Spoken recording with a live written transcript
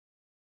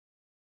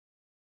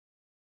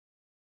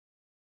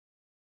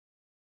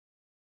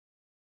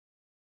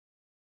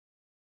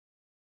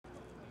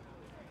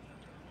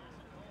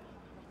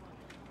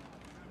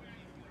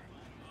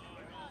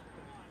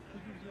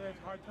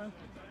hard time?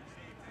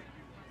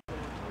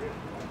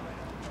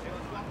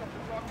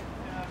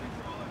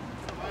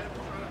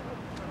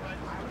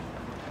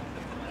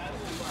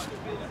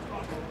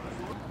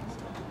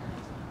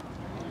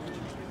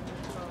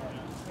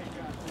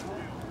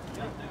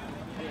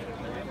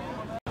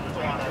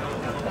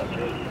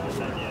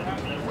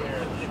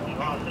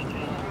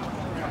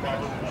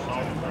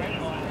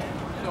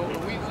 So are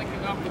we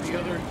linking up with the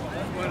other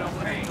SWAT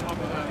elements of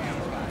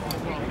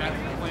the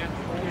management plan?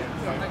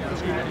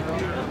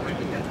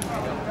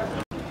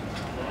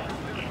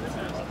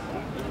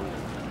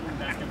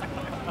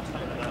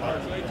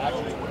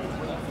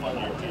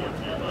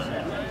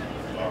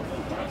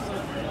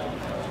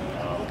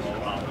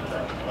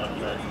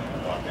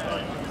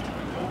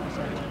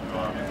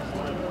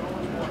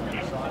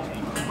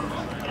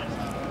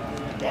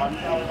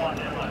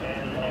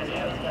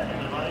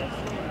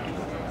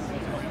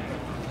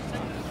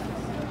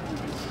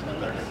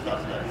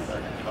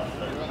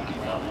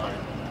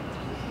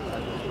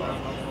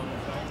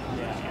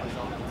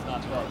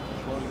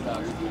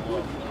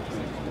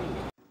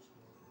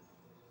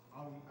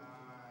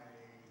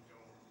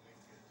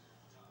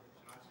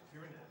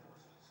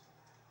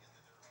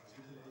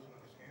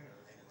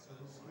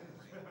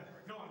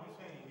 No, I'm just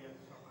saying, yes,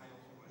 I don't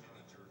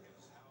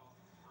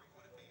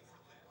see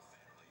why not.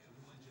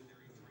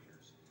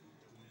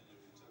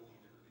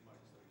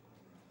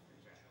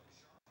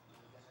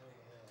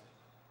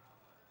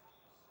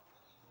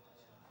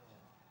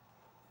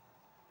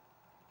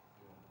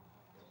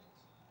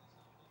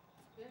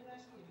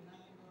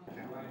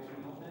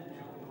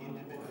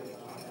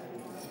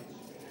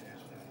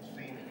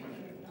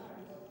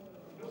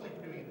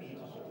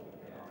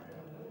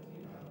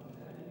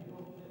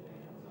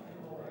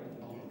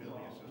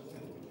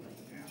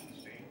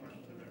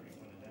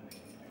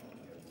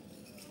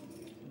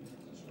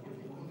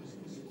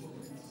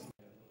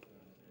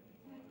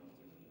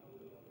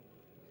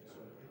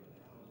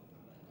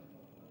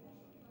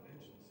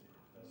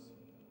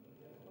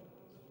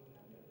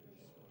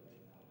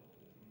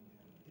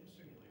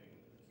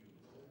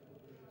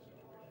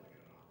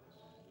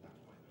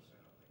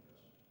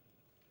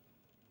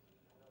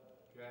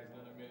 Guys,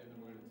 another minute and then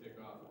we're going to take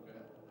off, okay?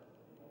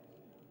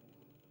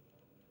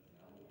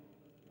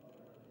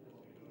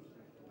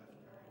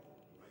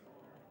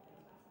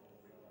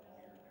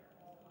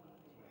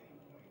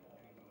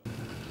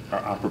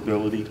 Our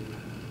operability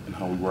and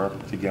how we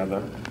work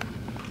together.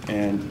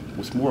 And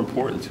what's more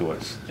important to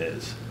us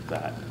is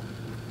that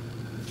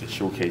it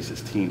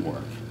showcases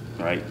teamwork,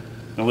 right?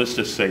 Now let's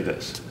just say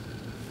this.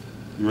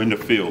 You're in the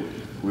field,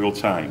 real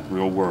time,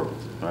 real world,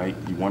 right?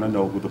 You want to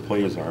know who the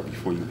players are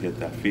before you hit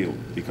that field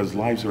because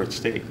lives are at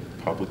stake,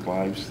 public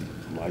lives,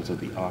 the lives of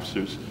the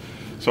officers.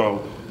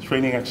 So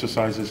training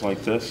exercises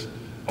like this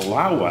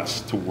allow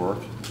us to work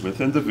with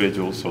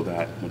individuals so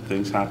that when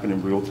things happen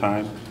in real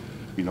time,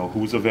 we know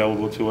who's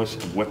available to us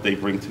and what they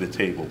bring to the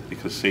table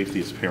because safety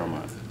is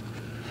paramount.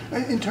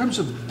 In terms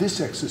of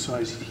this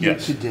exercise here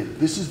today,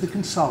 this is the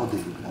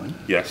consolidated one.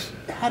 Yes.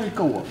 How did it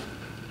go up?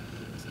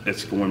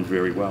 It's going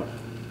very well.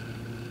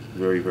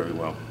 Very, very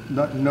well.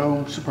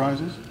 No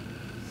surprises?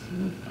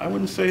 I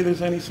wouldn't say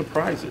there's any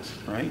surprises,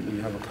 right? We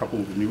have a couple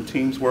of new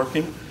teams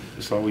working.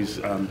 It's always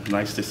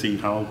nice to see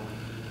how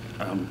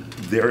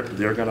they're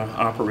going to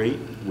operate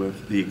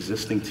with the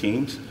existing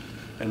teams.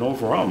 And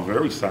overall, I'm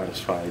very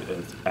satisfied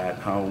at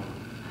how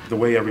the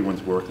way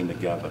everyone's working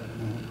together,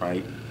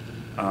 right?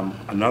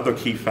 Another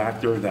key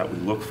factor that we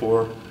look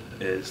for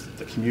is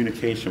the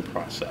communication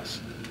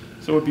process.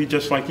 So it'd be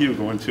just like you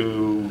going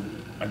to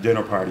a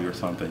dinner party or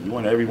something. You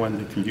want everyone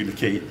to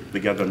communicate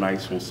together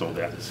nicely so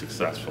that it's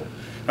successful.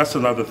 That's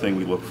another thing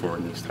we look for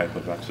in these type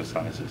of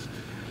exercises.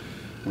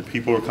 When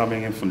people are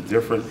coming in from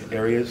different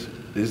areas,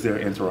 is there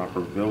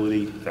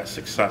interoperability that's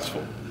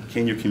successful?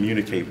 Can you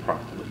communicate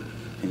properly?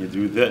 Can you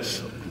do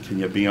this? Can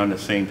you be on the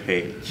same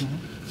page?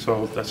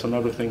 So that's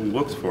another thing we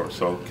look for.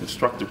 So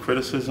constructive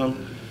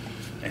criticism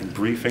and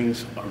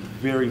briefings are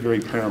very, very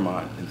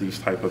paramount in these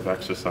type of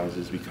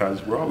exercises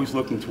because we're always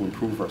looking to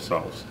improve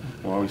ourselves.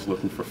 We're always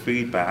looking for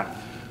feedback.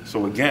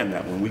 So again,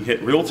 that when we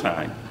hit real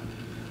time,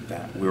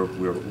 that we're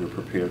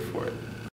prepared for it.